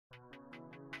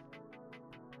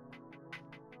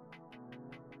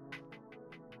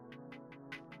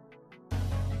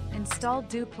Install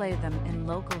Dooplay them in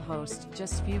localhost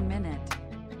just few minutes.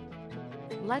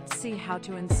 Let's see how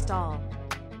to install.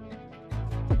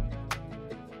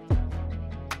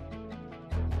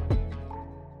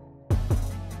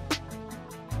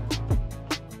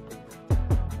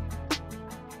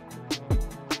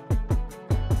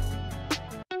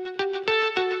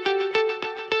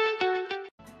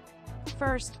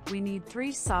 First, we need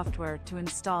 3 software to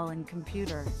install in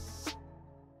computer.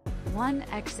 1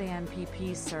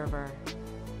 XAMPP server,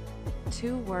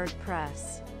 2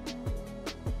 WordPress,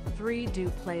 3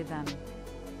 Dooplay them.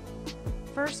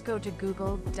 First go to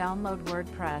Google, download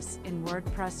WordPress in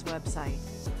WordPress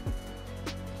website.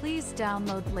 Please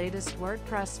download latest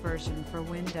WordPress version for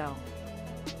Windows.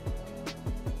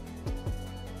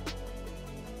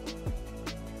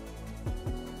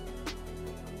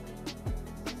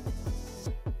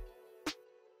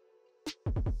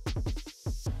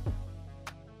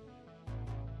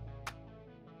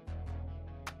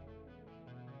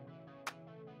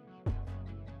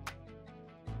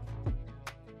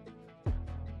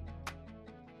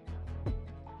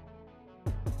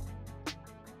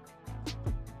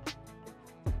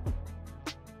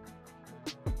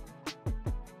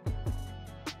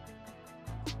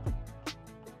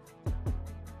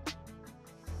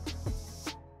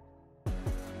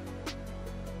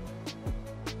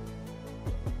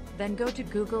 Then go to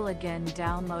Google again,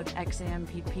 download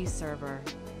XAMPP server.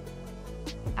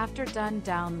 After done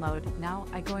download, now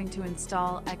I'm going to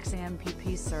install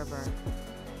XAMPP server.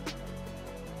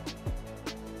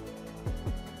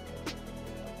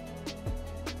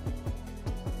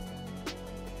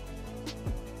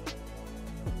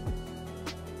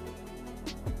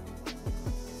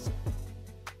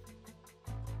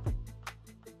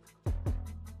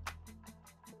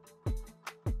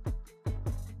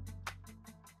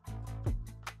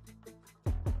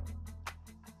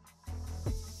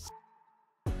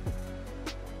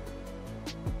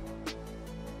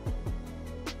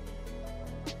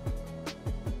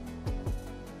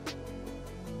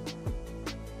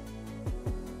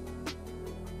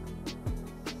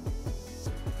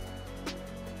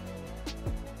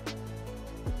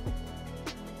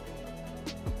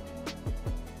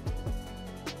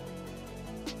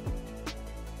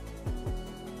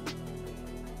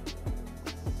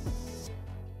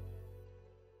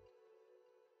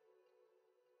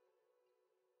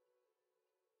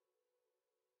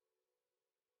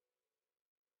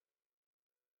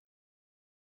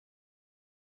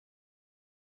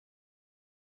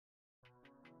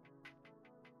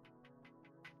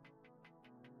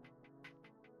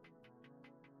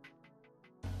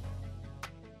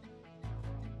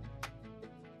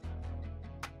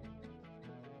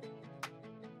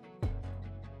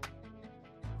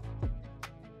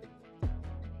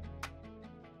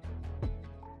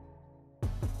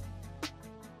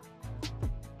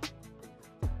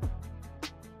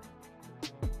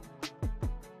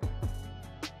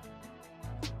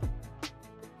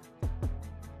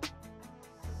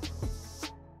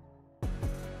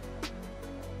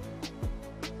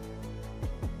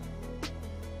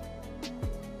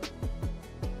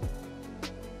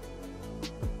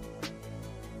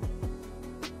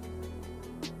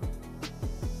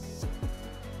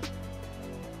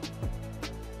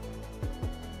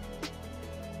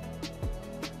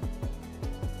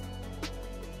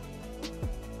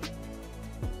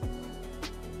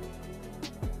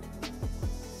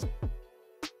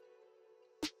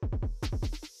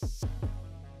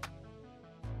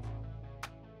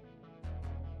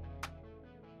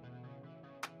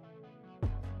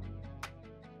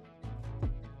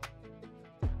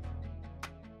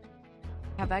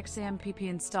 I have XAMPP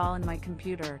installed in my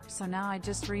computer, so now I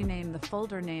just rename the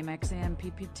folder name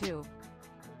XAMPP2.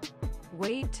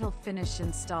 Wait till finish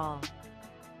install.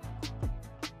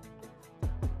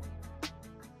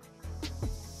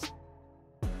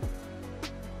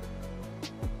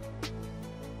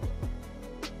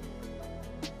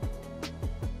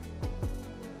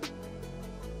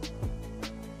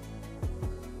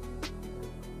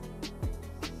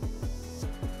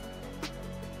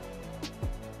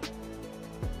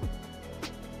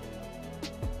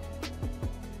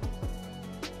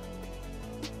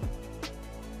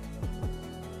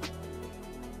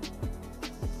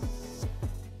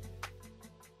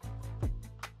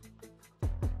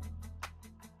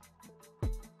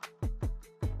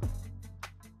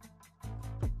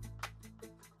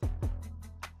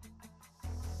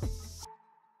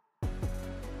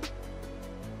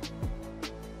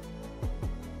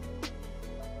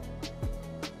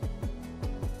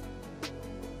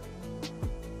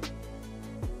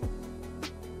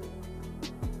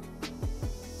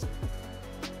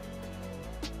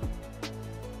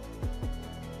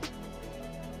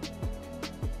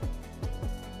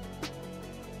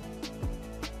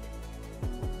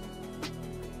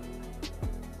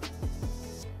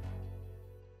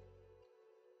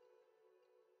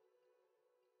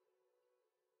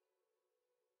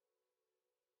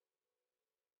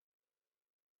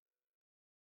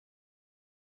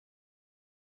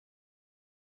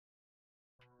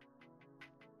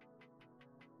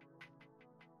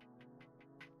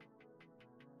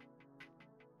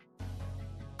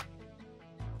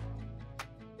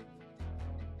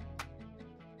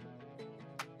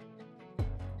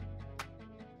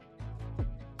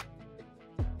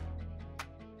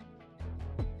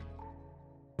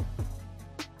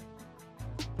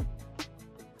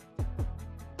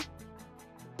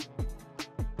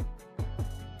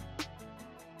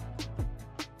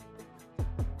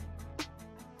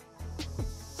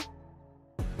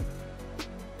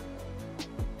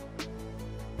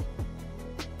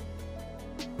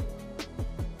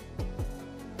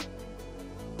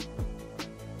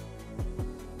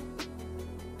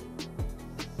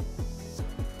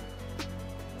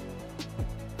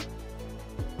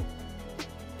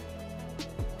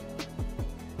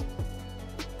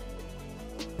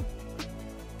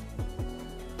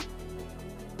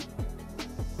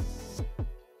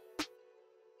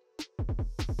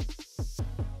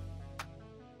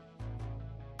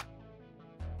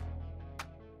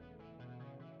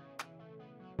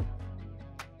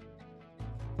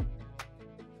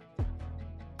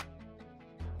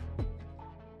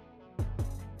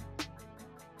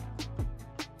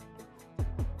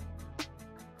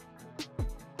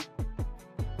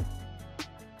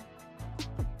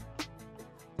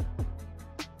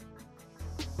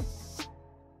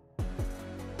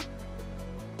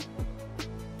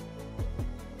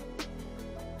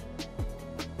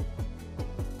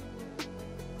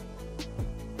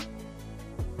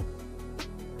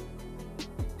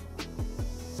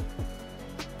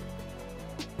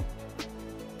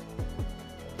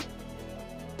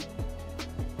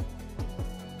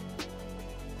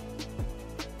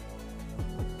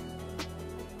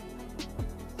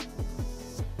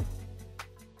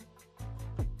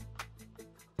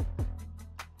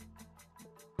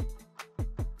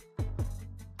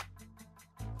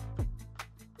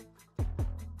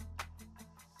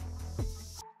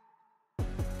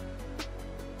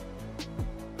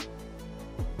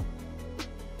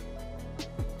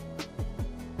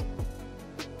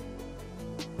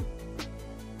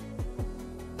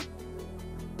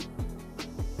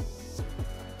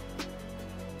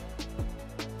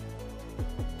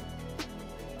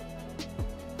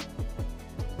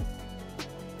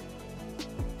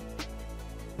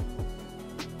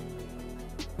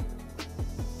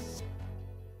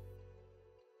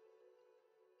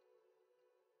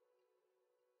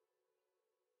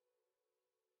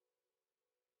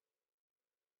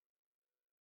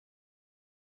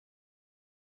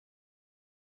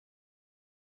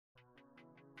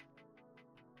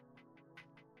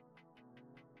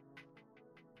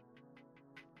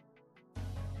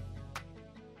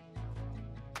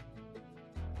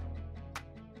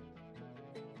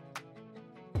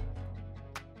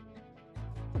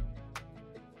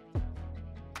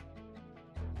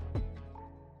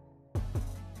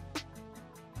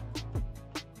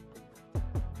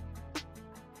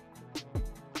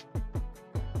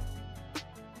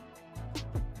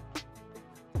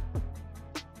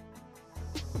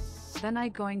 Then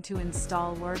I'm going to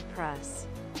install WordPress.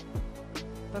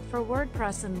 But for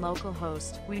WordPress and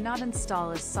localhost, we not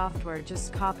install as software,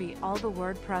 just copy all the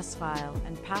WordPress file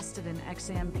and paste it in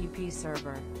XAMPP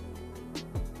server.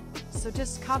 So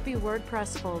just copy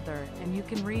WordPress folder and you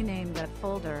can rename that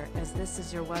folder as this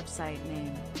is your website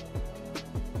name.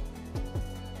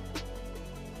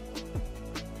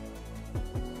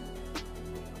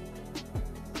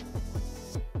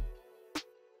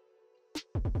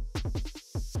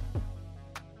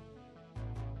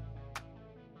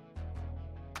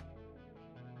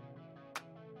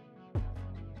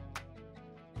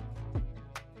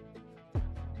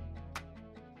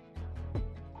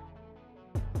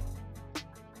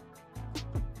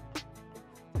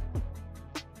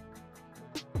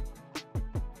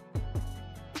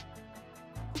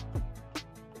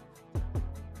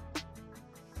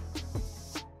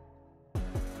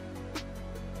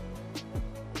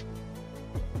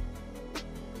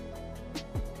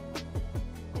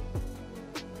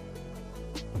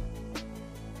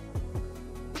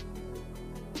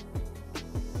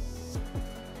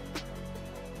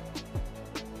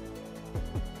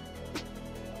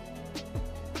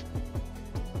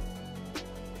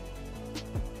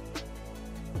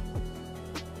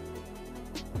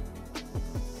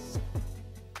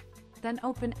 Then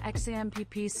open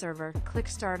XAMPP server, click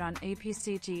Start on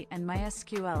APCG and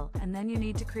MySQL, and then you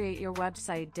need to create your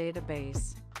website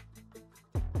database.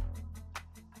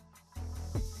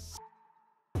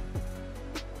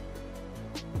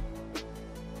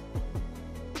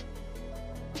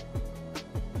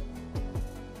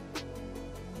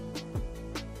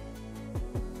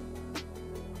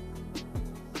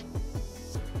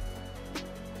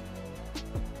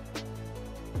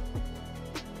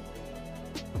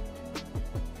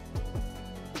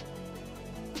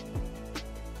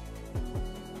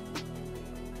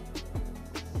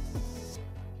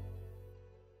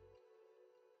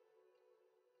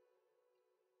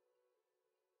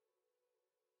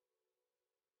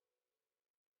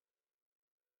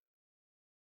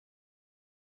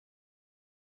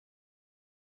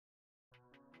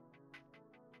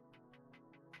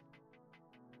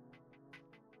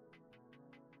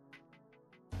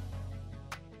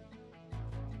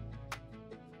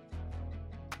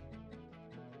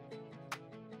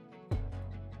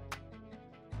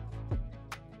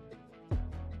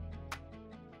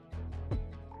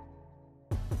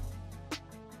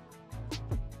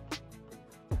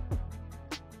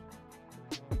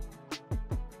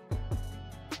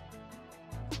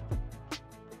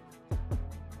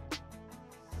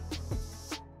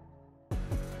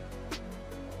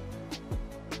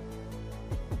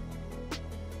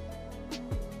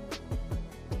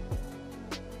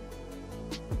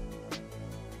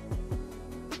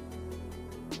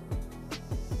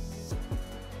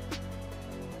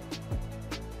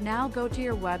 Now go to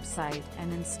your website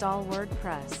and install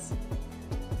WordPress.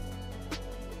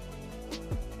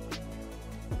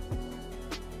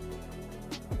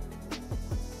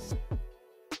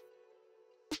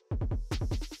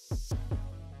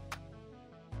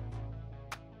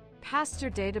 Paste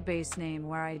your database name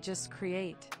where I just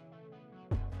create.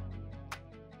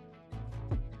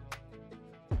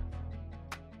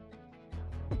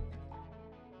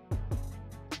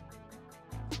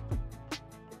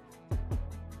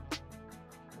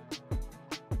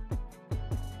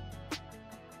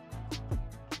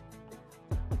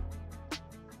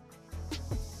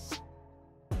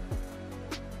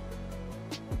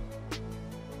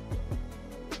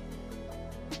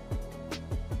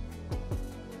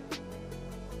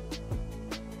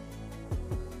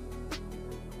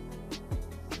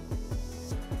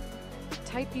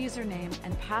 Type username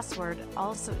and password,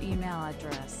 also email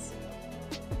address.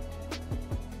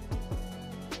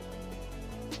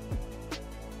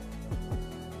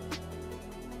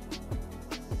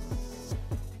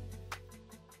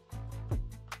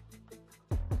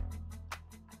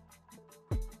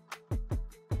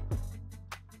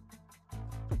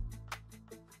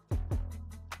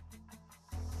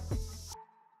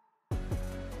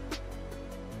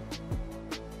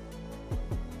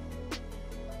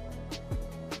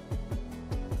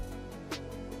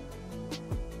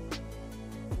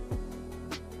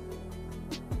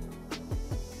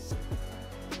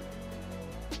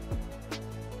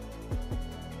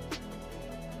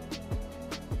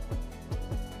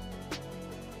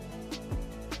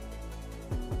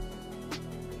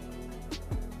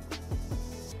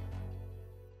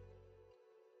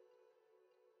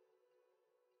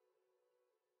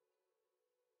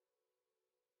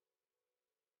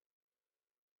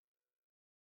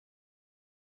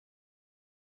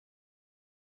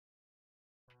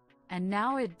 And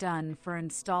now it's done for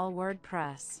install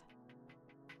WordPress.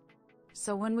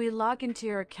 So when we log into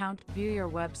your account, view your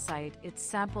website, it's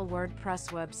sample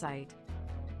WordPress website.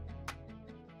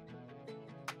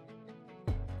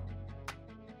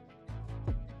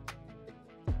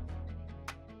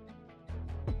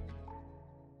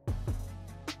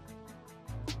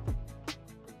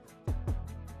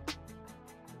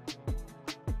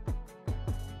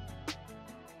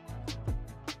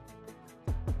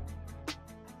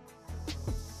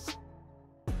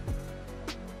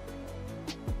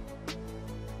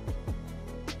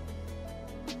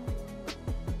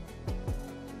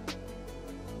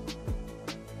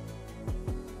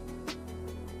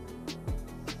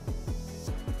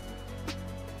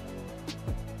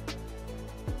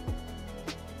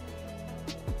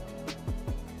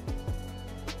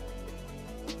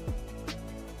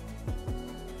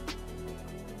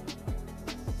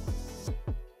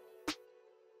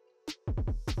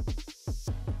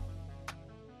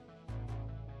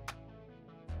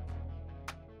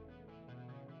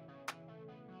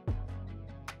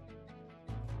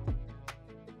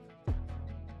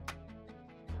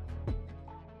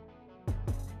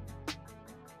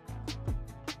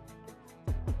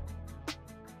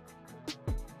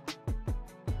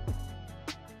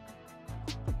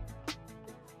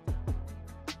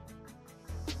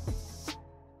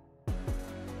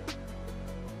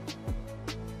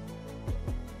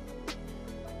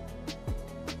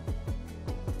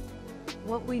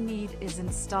 What we need is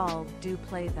install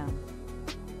Dooplay them.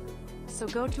 So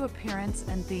go to Appearance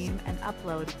and Theme and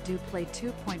upload Dooplay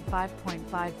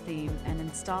 2.5.5 theme and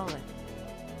install it.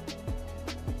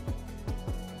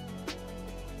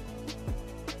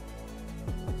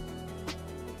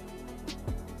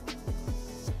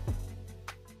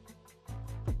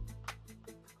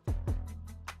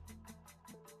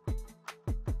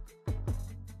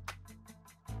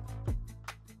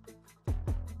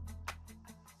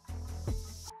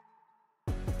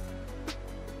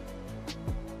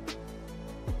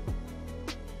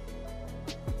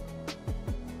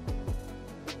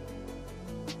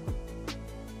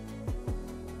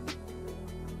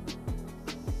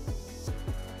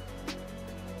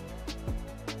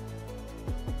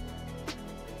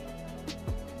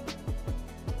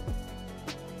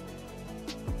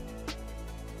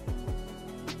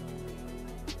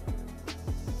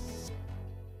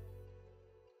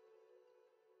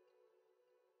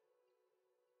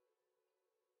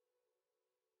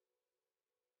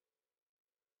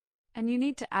 And you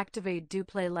need to activate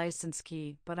Dooplay license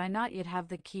key, but I not yet have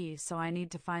the key, so I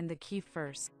need to find the key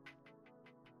first.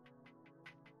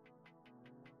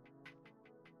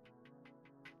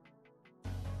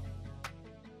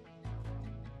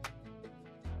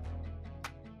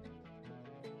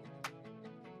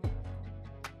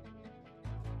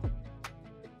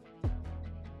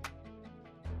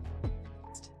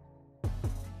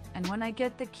 And when I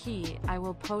get the key, I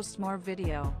will post more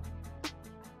video.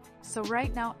 So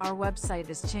right now our website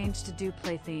is changed to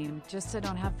Dooplay theme, just I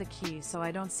don't have the key, so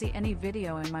I don't see any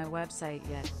video in my website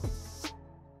yet.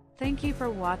 Thank you for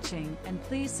watching, and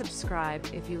please subscribe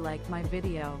if you like my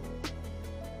video.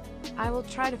 I will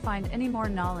try to find any more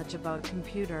knowledge about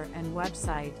computer and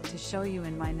website to show you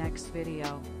in my next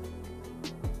video.